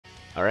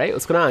Alright,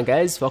 what's going on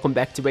guys? Welcome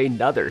back to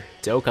another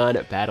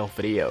Dokkan battle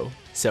video.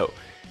 So,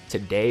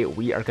 today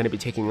we are going to be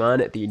taking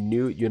on the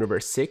new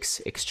Universe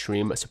 6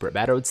 Extreme Super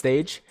Battle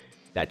stage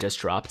that just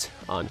dropped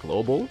on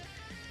Global.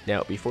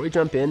 Now, before we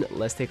jump in,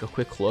 let's take a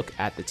quick look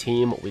at the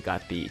team. We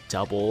got the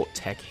double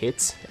tech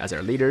hits as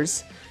our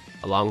leaders,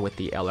 along with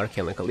the LR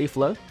Kale and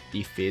Caulifla,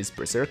 the Fizz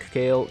Berserk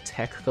Kale,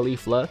 Tech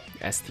Caulifla,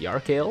 STR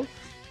Kale,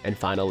 and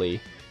finally,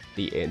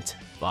 the Int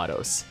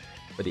Vados.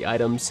 For the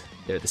items,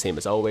 they're the same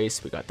as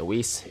always. We got the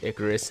Whis,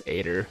 Icarus,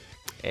 Ader,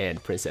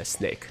 and Princess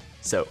Snake.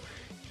 So,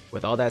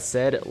 with all that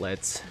said,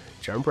 let's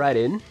jump right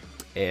in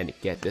and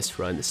get this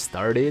run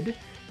started.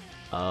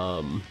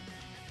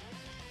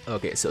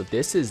 Okay, so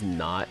this is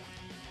not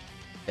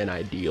an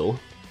ideal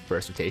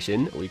first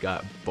rotation. We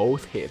got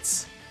both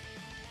hits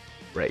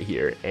right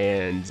here,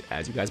 and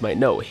as you guys might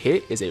know,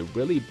 Hit is a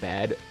really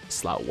bad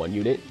slot 1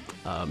 unit.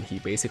 He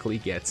basically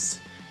gets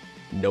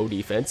no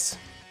defense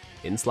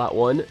in slot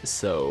 1,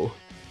 so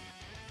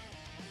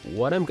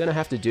what I'm gonna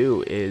have to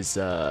do is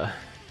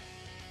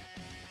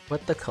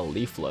put the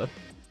Caulifla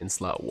in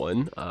slot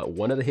 1.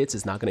 One of the hits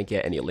is not gonna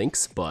get any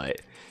links,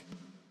 but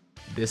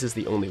this is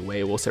the only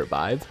way we'll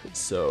survive,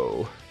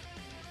 so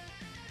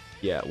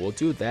yeah, we'll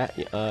do that.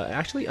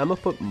 Actually, I'm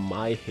gonna put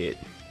my hit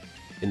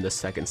in the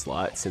second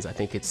slot since I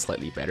think it's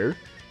slightly better.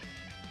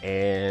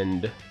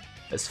 And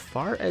as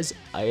far as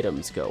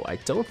items go, I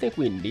don't think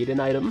we need an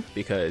item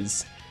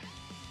because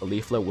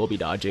Caulifla will be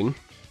dodging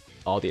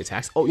all the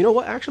attacks. Oh, you know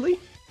what, actually?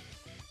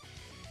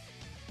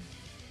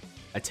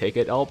 I take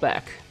it all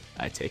back.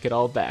 I take it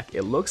all back.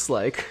 It looks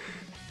like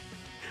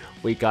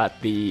we got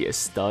the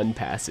stun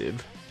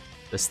passive,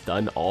 the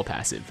stun all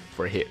passive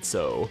for Hit,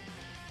 so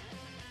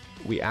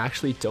we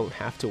actually don't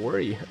have to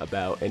worry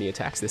about any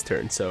attacks this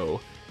turn,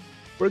 so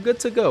we're good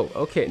to go.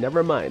 Okay,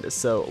 never mind.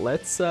 So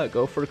let's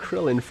go for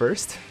Krillin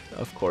first,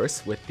 of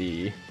course, with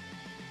the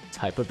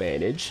type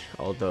advantage,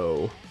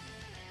 although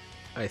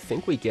I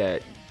think we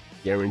get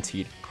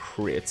guaranteed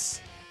crits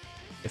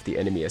if the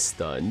enemy is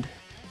stunned.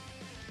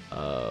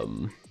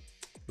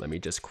 Let me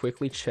just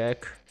quickly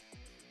check.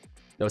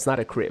 No, it's not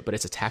a crit, but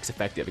it's attacks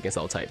effective against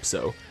all types,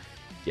 so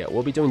yeah,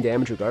 we'll be doing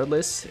damage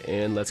regardless,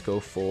 and let's go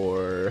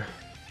for,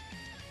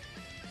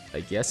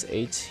 I guess,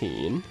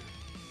 18.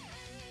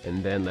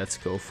 And then let's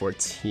go for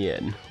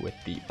 10 with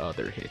the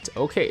other hit.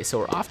 Okay, so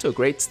we're off to a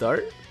great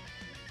start.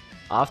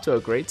 Off to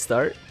a great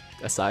start,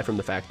 aside from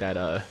the fact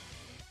that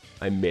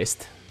I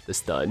missed the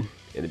stun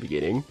in the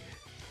beginning.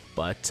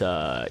 But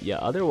yeah,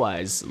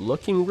 otherwise,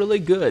 looking really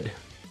good.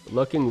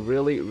 Looking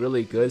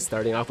really good,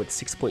 starting off with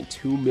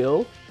 6.2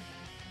 mil.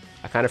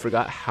 I kind of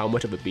forgot how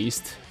much of a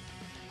beast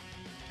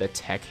the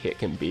tech hit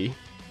can be.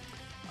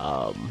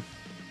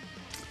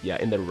 Yeah,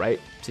 in the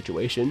right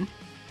situation,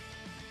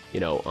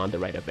 you know, on the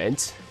right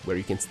event where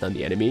you can stun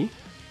the enemy,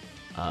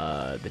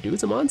 the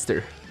dude's a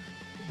monster.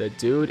 The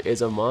dude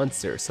is a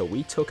monster. So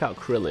we took out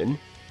Krillin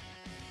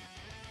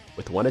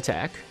with 1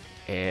 attack,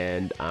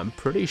 and I'm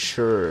pretty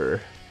sure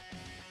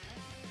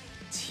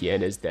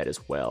Tien is dead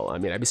as well. I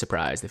mean, I'd be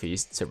surprised if he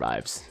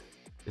survives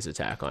this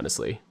attack,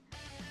 honestly.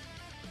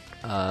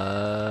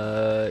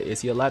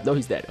 Is he alive? No,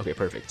 he's dead. Okay,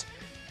 perfect.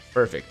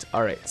 Perfect.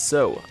 Alright,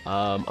 so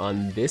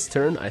on this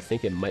turn, I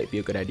think it might be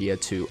a good idea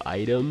to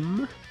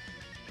item.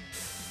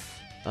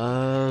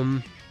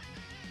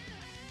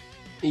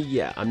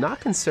 Yeah, I'm not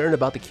concerned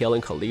about the Kale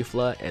and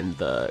Caulifla and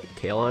the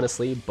Kale,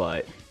 honestly,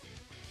 but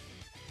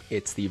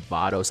it's the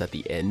Vados at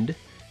the end.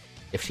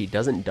 If she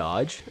doesn't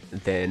dodge,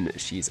 then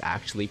she's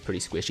actually pretty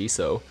squishy,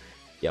 so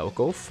yeah, we'll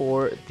go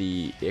for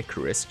the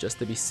Icarus just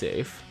to be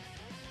safe.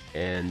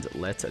 And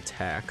let's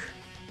attack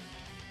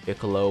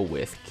Piccolo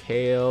with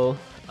Kale.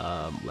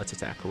 Let's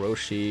attack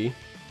Roshi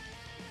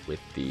with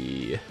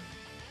the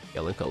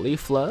Kale and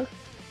Caulifla.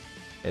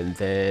 And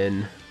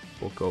then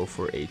we'll go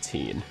for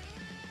 18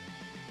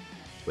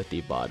 with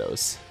the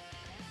Vados.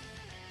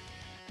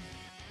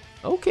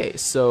 Okay,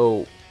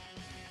 so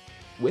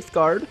with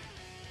guard,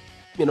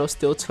 you know,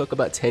 still took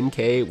about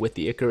 10k with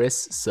the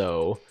Icarus,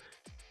 so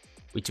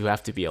we do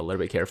have to be a little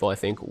bit careful, I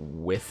think,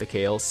 with the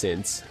Kale,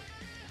 since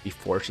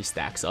before she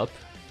stacks up,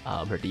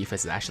 her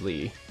defense is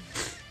actually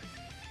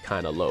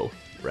kind of low,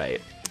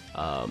 right?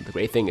 The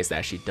great thing is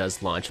that she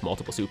does launch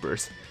multiple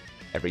supers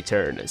every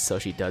turn, so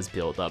she does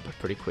build up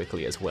pretty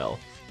quickly as well.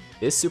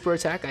 This super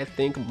attack, I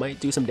think, might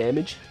do some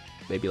damage,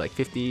 maybe like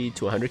 50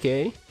 to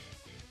 100k.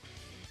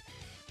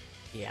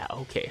 Yeah,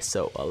 okay,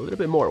 so a little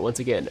bit more, once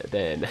again,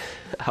 than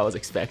I was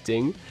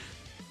expecting.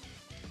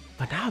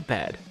 But not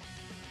bad.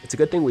 It's a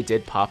good thing we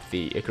did pop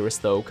the Icarus,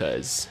 though,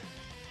 because,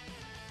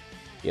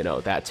 you know,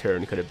 that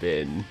turn could have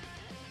been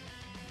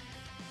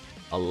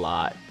a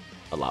lot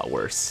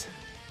worse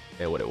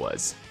than what it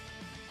was.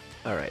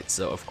 Alright,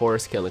 so of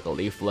course, Kale and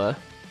Caulifla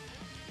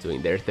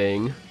doing their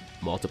thing.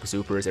 Multiple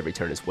supers every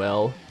turn as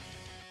well.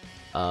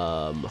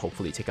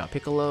 Hopefully take out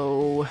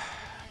Piccolo.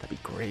 That'd be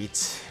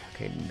great.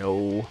 Okay,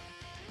 no.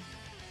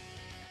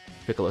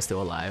 Piccolo's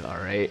still alive,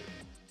 alright.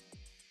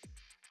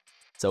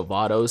 So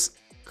Vados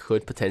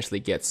could potentially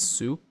get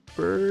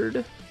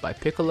supered by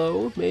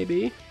Piccolo,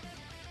 maybe?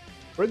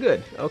 We're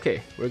good.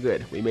 Okay, we're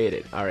good. We made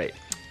it. All right.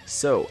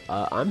 So,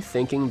 I'm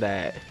thinking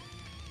that...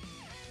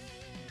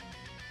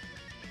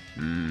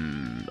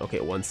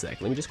 okay, one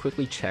sec. Let me just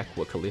quickly check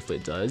what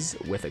Caulifla does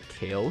with a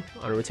Kale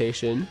on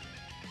rotation.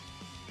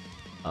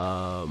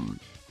 Oh,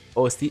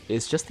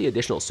 it's just the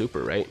additional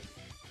super, right?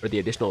 Or the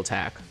additional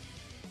attack.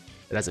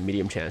 It has a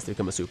medium chance to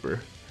become a super.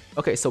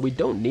 Okay, so we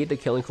don't need the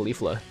Killing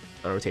Caulifla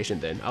on rotation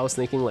then. I was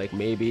thinking like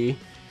maybe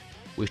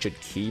we should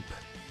keep,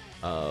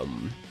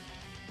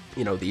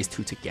 you know, these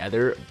two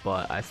together,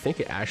 but I think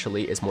it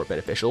actually is more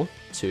beneficial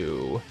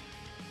to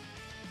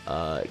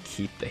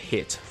keep the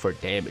hit for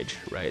damage,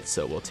 right?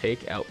 So we'll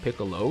take out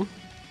Piccolo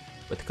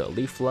with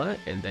Caulifla,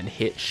 and then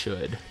hit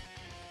should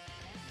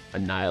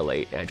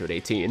annihilate Android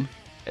 18,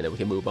 and then we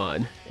can move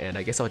on. And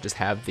I guess I'll just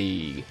have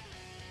the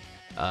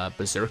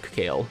Berserk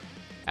Kale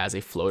as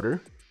a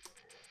floater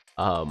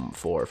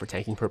for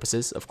tanking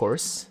purposes, of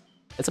course,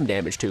 and some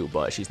damage too,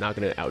 but she's not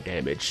going to out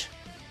damage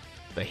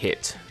the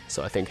hit.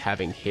 So I think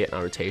having hit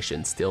on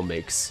rotation still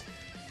makes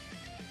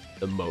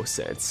the most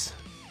sense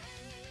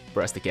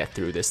for us to get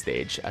through this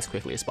stage as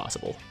quickly as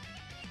possible.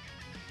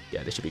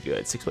 Yeah, this should be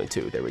good.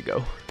 6.2, there we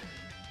go.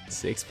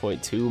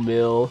 6.2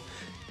 mil.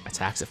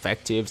 Attacks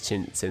effective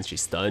since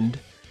she's stunned,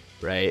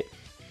 right?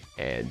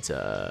 And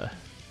there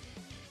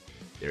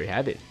you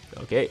have it.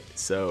 Okay,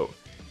 so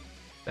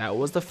that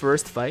was the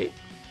first fight.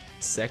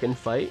 Second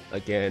fight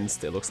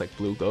against, it looks like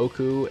Blue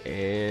Goku,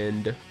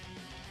 and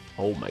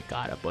oh my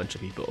god, a bunch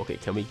of people. Okay,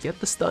 can we get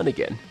the stun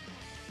again?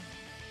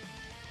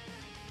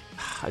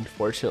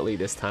 Unfortunately,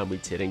 this time we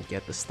didn't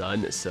get the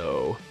stun,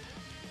 so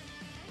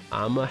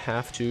I'm gonna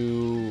have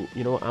to,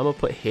 you know, I'm gonna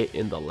put hit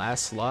in the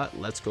last slot.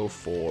 Let's go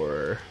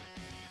for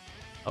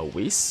a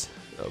Whis.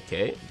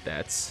 Okay,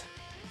 that's,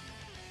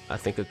 I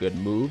think, a good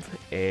move.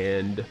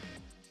 And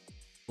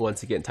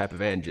once again, type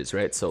advantages,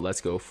 right? So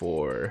let's go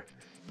for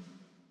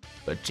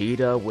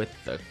Vegeta with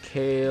the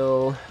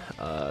Kale,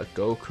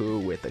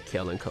 Goku with the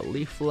Kale and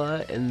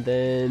Caulifla, and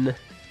then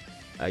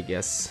I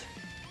guess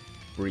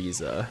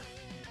Frieza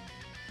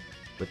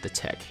with the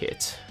tech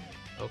hit.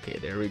 Okay,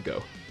 there we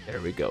go. There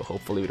we go.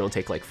 Hopefully we don't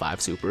take like 5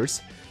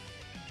 supers.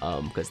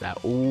 Because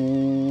that,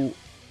 ooh,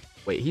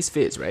 wait, he's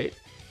Fizz, right?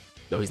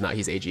 No, he's not.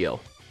 He's AGL.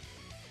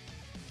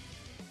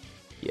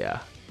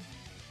 Yeah.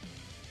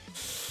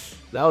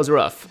 That was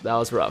rough. That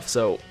was rough.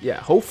 So yeah,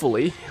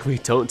 hopefully we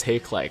don't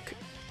take like,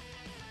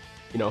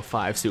 you know,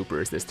 5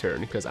 supers this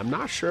turn, because I'm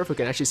not sure if we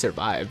can actually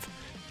survive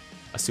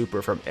a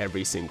super from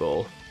every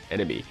single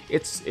enemy.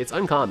 It's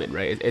uncommon,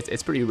 right?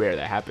 It's pretty rare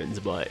that happens,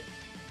 but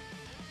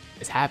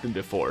it's happened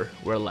before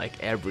where like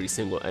every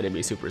single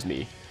enemy supers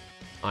me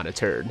on a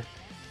turn.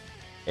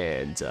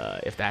 And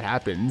if that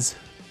happens,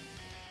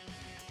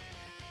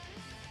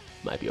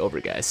 it might be over,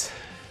 guys.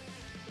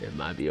 It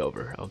might be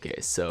over. Okay,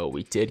 so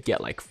we did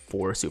get like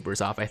 4 supers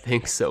off, I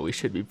think, so we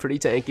should be pretty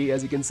tanky,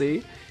 as you can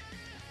see.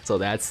 So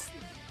that's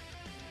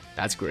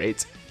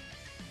great.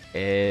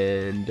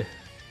 And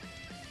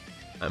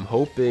I'm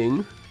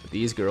hoping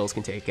these girls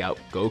can take out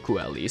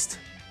Goku at least.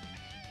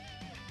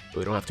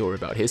 We don't have to worry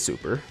about his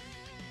super.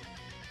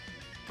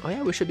 Oh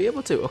yeah, we should be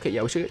able to. Okay,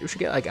 yeah, we should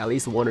get like at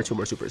least 1 or 2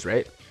 more supers,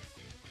 right?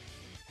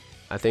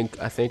 I think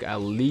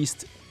at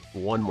least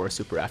 1 more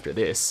super after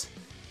this,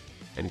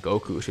 and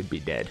Goku should be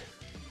dead.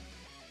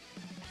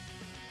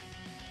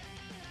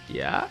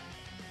 Yeah?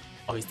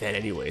 Oh, he's dead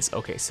anyways.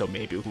 Okay, so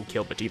maybe we can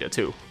kill Vegeta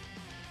too.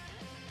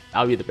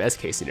 That would be the best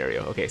case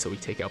scenario. Okay, so we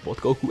take out both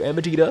Goku and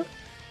Vegeta,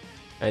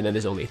 and then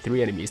there's only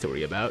 3 enemies to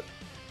worry about.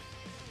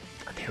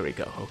 There we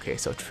go. Okay,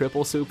 so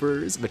triple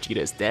supers. Vegeta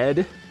is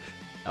dead.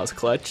 That was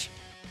clutch.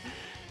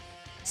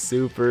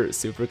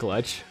 Super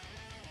clutch.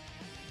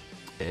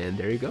 And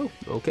there you go.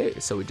 Okay,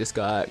 so we just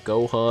got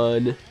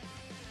Gohan,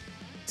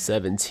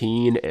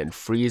 17, and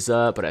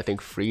Frieza, but I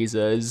think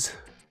Frieza's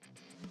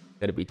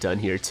gonna be done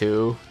here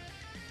too.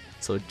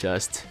 So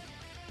just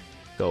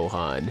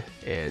Gohan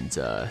and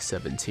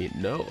 17.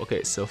 No,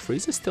 okay, so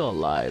Frieza's still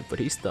alive, but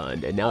he's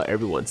stunned, and now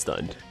everyone's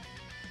stunned.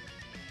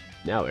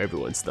 Now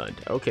everyone's stunned.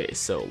 Okay,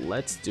 so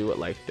let's do it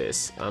like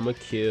this. I'ma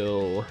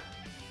kill...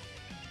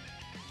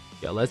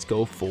 Yeah, let's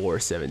go for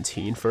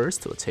 17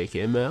 first. We'll take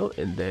him out,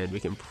 and then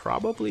we can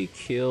probably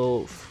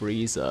kill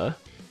Frieza.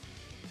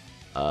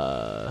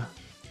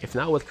 If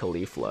not with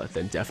Caulifla,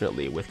 then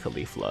definitely with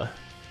Caulifla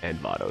and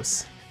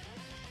Vados.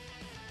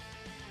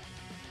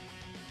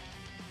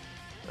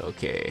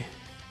 Okay.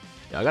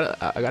 Yeah,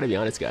 I gotta be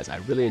honest, guys. I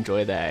really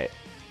enjoy that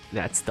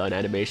stun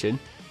animation.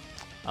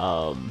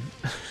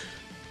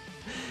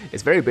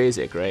 It's very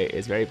basic, right?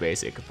 It's very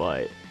basic,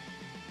 but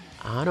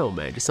I don't know,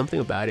 man. Just something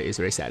about it is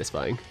very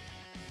satisfying.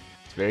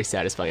 It's very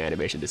satisfying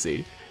animation to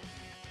see.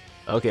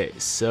 Okay,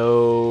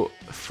 so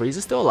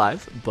Frieza's still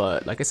alive,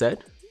 but like I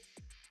said,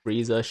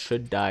 Frieza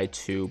should die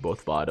to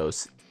both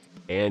Vados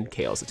and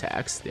Kale's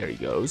attacks. There he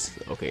goes.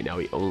 Okay, now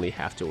we only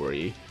have to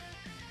worry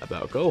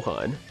about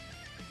Gohan.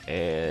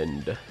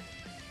 And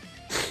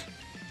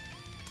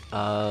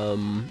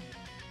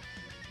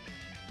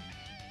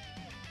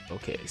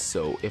okay,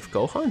 so if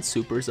Gohan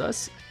supers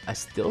us, I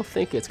still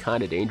think it's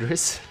kind of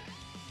dangerous.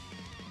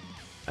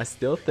 I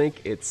still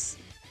think it's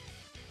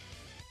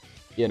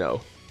you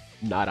know,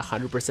 not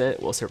 100%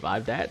 will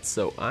survive that.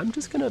 So I'm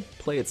just gonna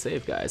play it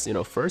safe, guys. You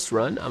know, first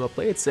run, I'm gonna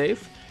play it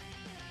safe.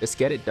 Just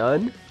get it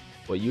done.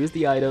 We'll use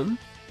the item.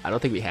 I don't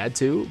think we had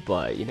to,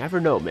 but you never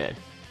know, man.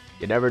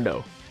 You never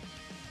know.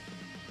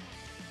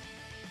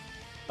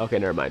 Okay,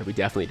 never mind. We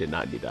definitely did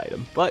not need the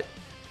item. But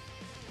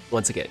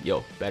once again,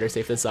 yo, better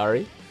safe than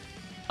sorry.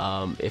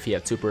 If he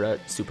had super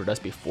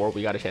dust before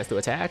we got a chance to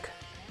attack,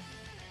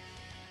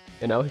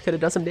 you know, he could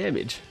have done some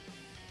damage.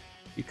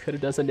 He could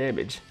have done some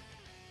damage.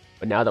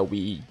 But now that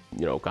we,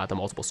 you know, got the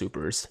multiple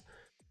supers,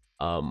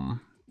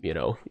 you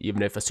know,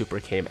 even if a super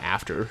came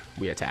after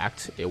we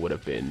attacked, it would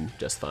have been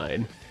just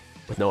fine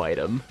with no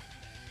item.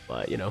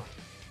 But, you know,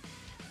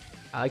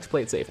 I like to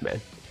play it safe, man.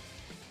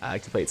 I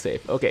like to play it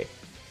safe. Okay,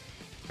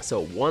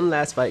 so one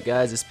last fight,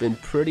 guys. It's been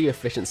pretty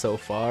efficient so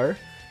far.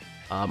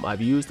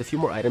 I've used a few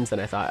more items than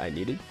I thought I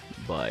needed,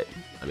 but,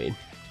 I mean,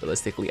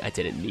 realistically, I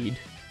didn't need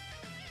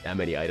that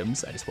many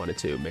items. I just wanted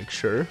to make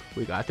sure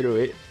we got through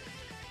it.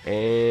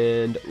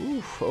 And,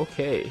 oof,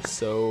 okay,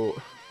 so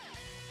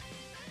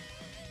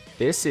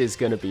this is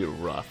gonna be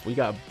rough. We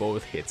got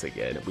both hits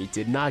again. We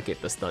did not get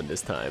the stun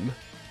this time.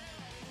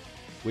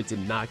 We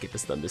did not get the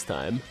stun this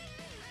time.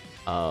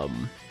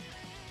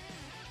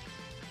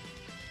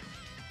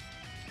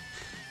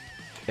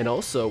 And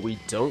also, we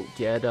don't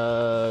get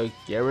a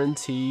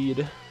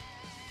guaranteed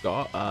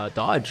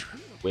dodge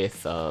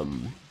with the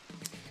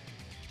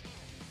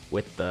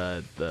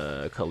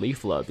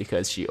Caulifla,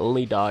 because she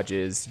only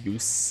dodges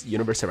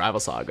Universe Survival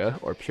Saga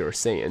or Pure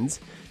Saiyans.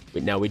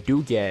 But now we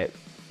do get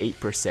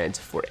 8%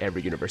 for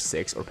every Universe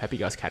 6 or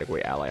Peppy-Gau's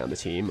category ally on the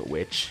team,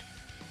 which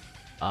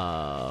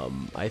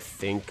I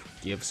think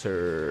gives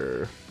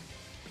her,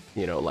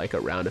 you know, like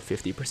around a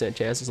 50%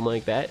 chance or something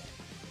like that.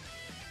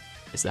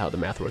 Is that how the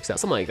math works out?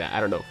 Something like that. I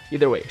don't know.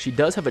 Either way, she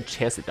does have a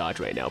chance to dodge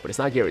right now, but it's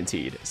not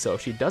guaranteed. So if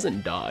she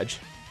doesn't dodge,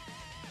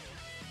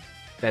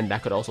 then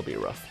that could also be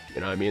rough. You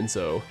know what I mean?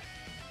 So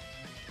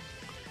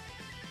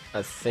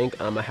I think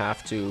I'm gonna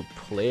have to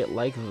play it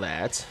like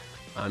that.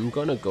 I'm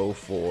gonna go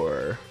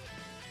for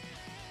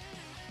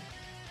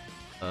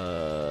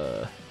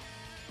oh,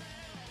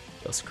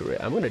 screw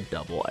it. I'm gonna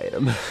double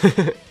item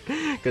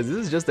because this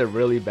is just a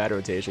really bad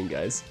rotation,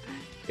 guys.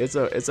 It's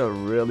a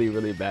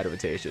really bad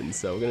rotation.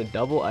 So we're gonna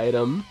double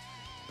item.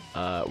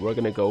 We're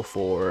gonna go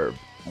for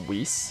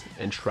Whis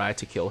and try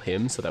to kill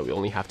him so that we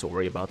only have to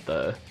worry about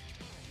the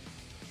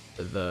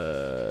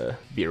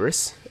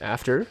Beerus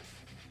after.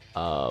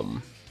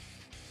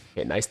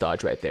 Okay, nice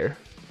dodge right there.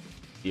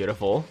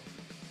 Beautiful.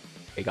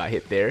 It got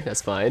hit there.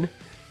 That's fine.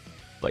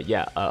 But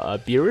yeah, a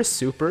Beerus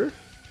super.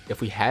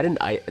 If we hadn't,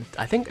 I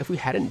think if we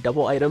hadn't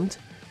double itemed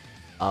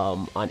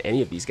on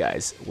any of these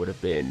guys, would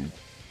have been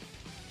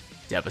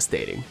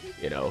devastating.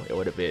 You know, it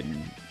would have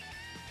been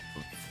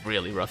a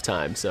really rough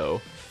time.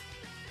 So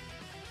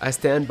I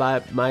stand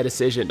by my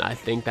decision. I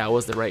think that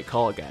was the right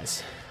call,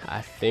 guys.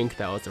 I think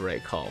that was the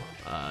right call.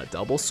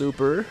 Double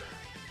super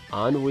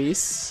on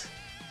Whis.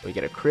 We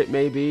get a crit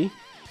maybe.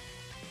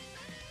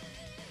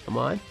 Come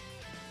on.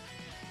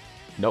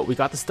 No, we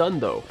got the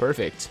stun though.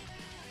 Perfect.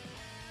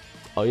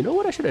 Oh, you know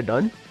what I should have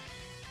done?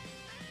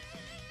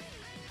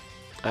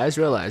 I just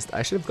realized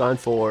I should have gone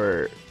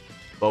for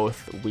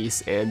both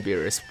Whis and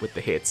Beerus with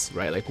the hits,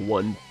 right? Like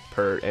one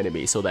per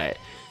enemy so that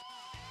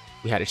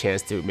we had a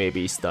chance to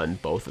maybe stun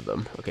both of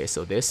them. Okay,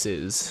 so this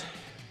is...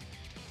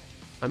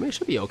 I mean, it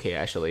should be okay,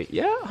 actually.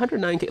 Yeah,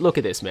 109k. Look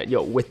at this, man.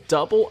 Yo, with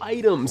double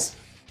items.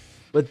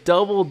 With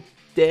double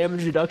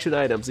damage reduction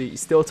items, he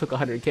still took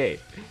 100k.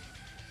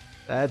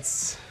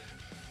 That's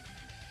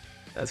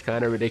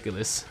kind of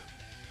ridiculous.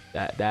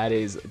 That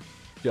is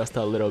just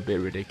a little bit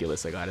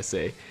ridiculous, I gotta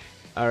say.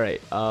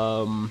 Alright,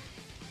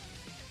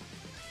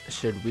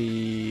 should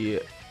we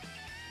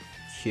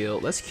kill...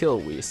 Let's kill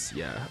Whis.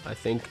 Yeah, I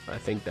think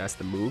that's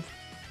the move.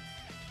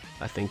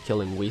 I think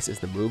killing Whis is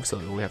the move, so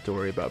we only have to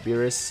worry about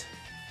Beerus.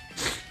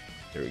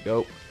 There we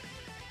go.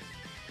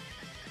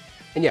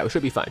 And yeah, we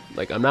should be fine.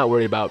 Like, I'm not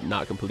worried about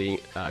not completing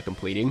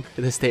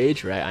this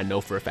stage, right? I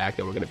know for a fact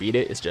that we're gonna beat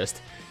it. It's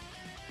just,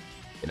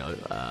 you know,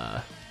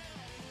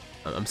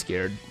 I'm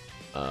scared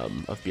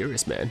of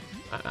Beerus, man.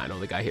 I know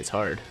the guy hits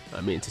hard.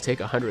 I mean, to take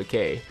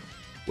 100k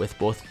with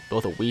both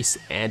a Whis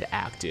and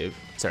active,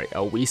 sorry,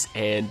 a Whis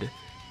and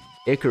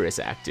Icarus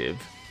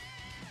active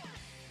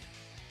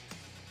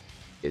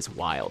is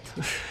wild.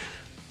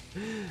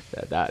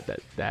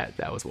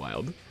 that was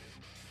wild.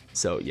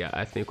 So yeah,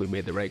 I think we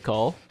made the right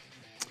call.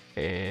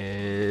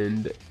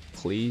 And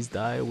please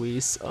die,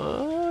 Whis.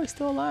 Oh, he's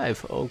still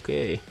alive.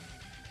 Okay.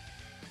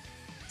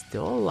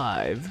 Still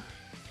alive.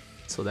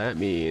 So that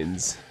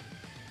means...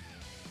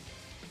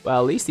 Well,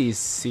 at least he's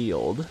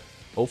sealed.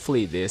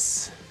 Hopefully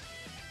this...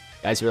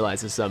 Guys,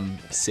 realize there's some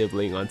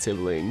sibling on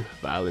sibling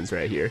violence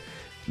right here.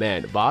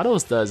 Man,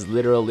 Bottles does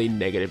literally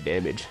negative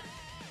damage.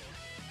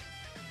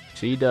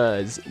 She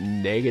does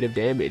negative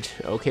damage.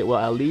 Okay, well,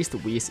 at least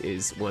Whis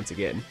is, once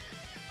again,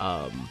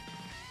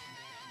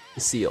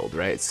 sealed,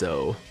 right?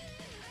 So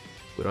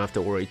we don't have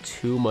to worry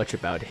too much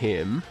about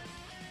him.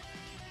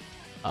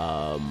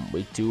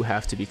 We do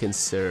have to be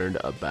concerned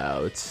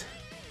about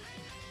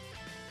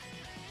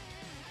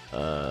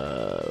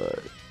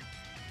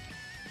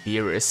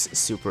Beerus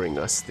supering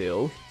us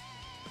still.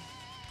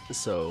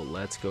 So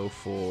let's go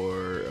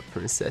for a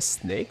Princess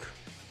Snake.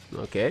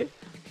 Okay.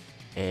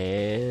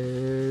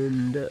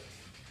 And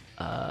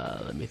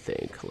let me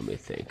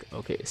think.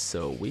 Okay,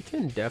 so we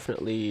can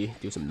definitely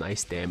do some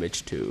nice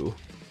damage to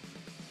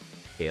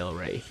Kale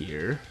right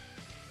here.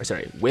 Or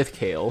sorry, with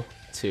Kale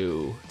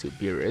to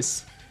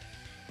Beerus.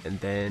 And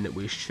then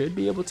we should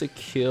be able to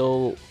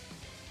kill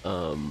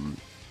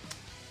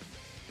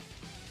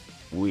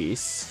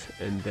Whis,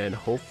 and then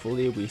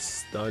hopefully we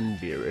stun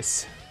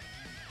Beerus.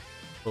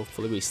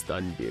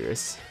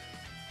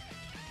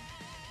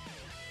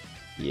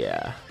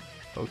 Yeah.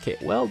 Okay,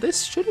 well,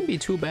 this shouldn't be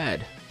too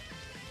bad.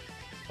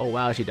 Oh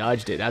wow, she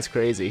dodged it. That's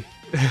crazy.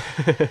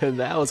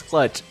 That was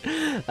clutch.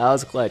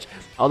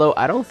 Although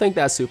I don't think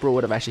that super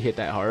would have actually hit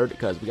that hard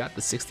because we got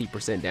the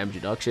 60% damage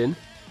reduction.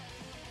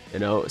 You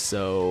know,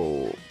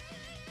 so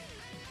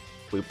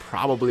we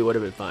probably would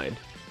have been fine.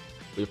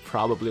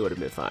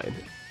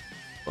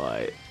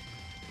 But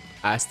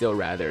I still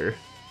rather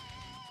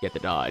get the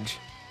dodge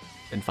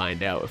and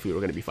find out if we were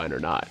going to be fine or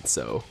not.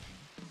 So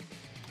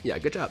yeah,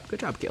 good job,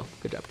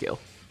 Kale.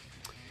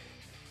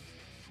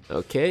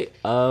 Okay,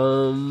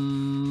 oh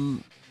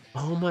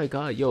my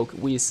god, yo,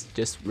 Whis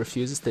just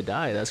refuses to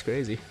die. That's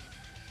crazy.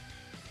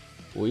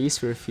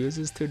 Whis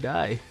refuses to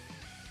die.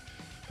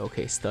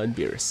 Okay, stun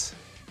Beerus.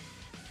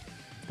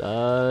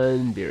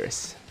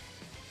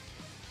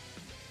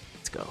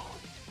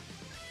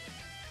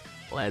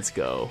 Let's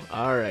go.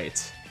 All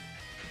right.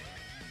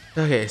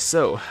 Okay,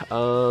 so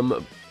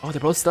oh, they're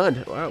both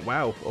stunned.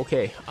 Wow.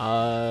 Okay.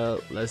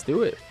 Let's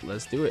do it.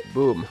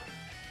 Boom.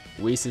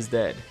 Whis is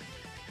dead.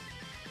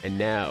 And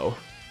now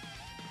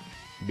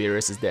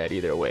Beerus is dead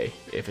either way.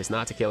 If it's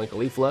not to killing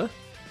Caulifla,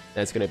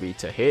 then it's gonna be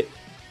to hit.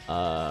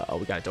 Oh,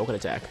 we got a Dokkan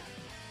attack.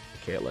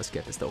 Okay, let's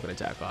get this Dokkan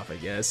attack off, I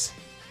guess.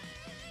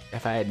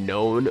 If I had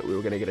known we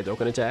were gonna get a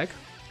Dokkan attack,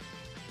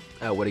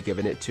 I would have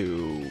given it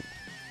to,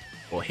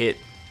 well, hit,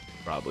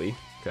 probably,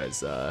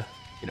 because,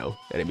 you know,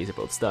 enemies are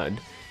both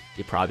stunned.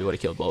 You probably would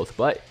have killed both,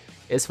 but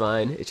it's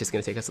fine. It's just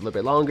gonna take us a little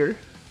bit longer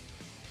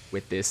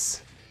with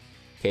this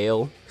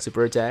Kale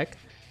super attack.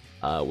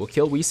 We'll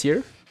kill Whis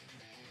here,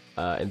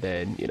 and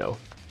then, you know,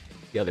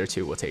 the other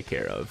two will take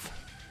care of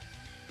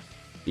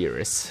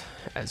Beerus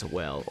as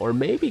well. Or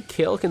maybe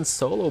Kale can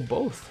solo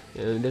both,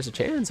 and there's a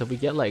chance if we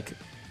get, like, a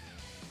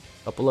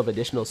couple of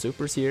additional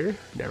supers here.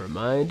 Never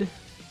mind.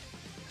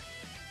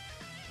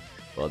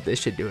 Well, this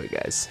should do it,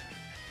 guys.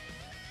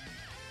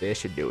 This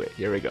should do it.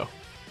 Here we go.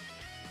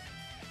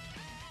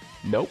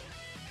 Nope,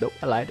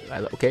 I lied.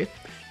 Okay,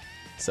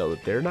 so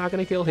they're not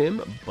gonna kill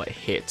him, but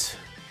hit.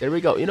 There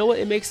we go. You know what?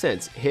 It makes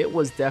sense. Hit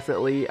was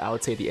definitely, I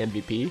would say, the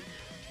MVP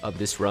of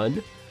this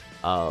run.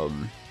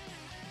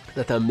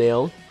 The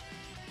thumbnail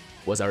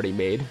was already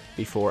made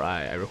before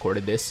I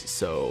recorded this,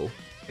 so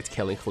it's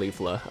killing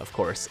Caulifla, of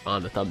course,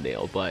 on the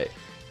thumbnail. But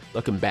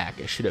looking back,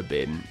 it should have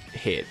been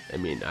Hit. I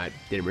mean, I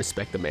didn't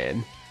respect the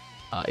man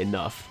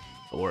enough,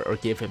 or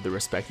give him the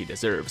respect he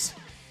deserves,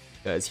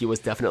 because he was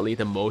definitely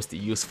the most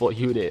useful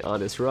unit on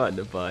this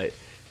run. But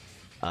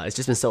it's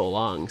just been so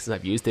long since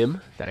I've used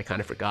him that I kind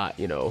of forgot,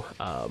 you know,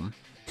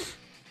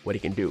 what he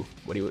can do,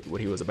 what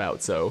he was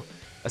about. So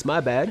that's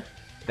my bad.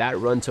 That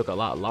run took a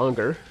lot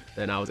longer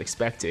than I was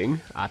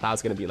expecting. I thought it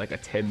was gonna be like a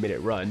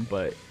 10-minute run,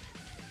 but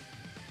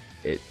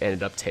it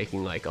ended up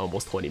taking like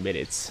almost 20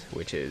 minutes,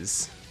 which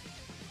is,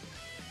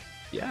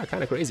 yeah,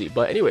 kind of crazy.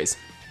 But anyways,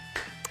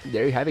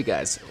 there you have it,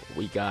 guys.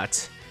 We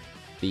got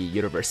the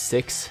Universe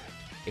 6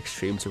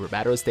 Extreme Super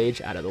Battle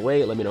stage out of the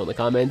way. Let me know in the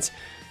comments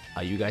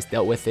how you guys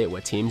dealt with it,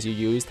 what teams you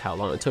used, how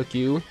long it took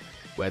you,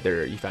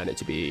 whether you found it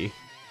to be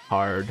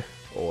hard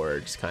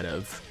or just kind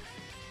of,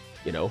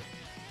 you know,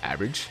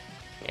 average.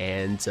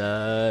 And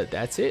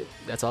that's it.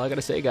 That's all I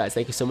gotta say, guys.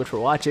 Thank you so much for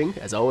watching.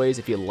 As always,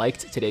 if you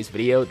liked today's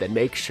video, then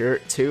make sure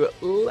to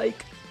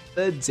like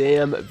the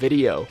damn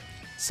video.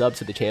 Sub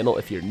to the channel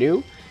if you're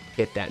new.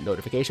 Hit that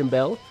notification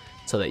bell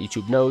so that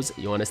YouTube knows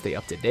you want to stay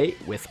up to date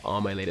with all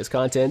my latest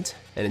content.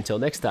 And until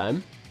next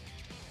time,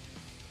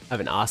 have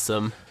an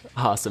awesome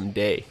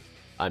day.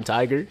 I'm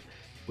Tiger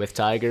with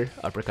Tiger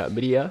Uppercut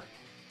Media,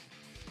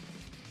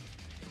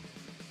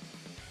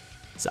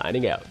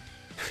 signing out.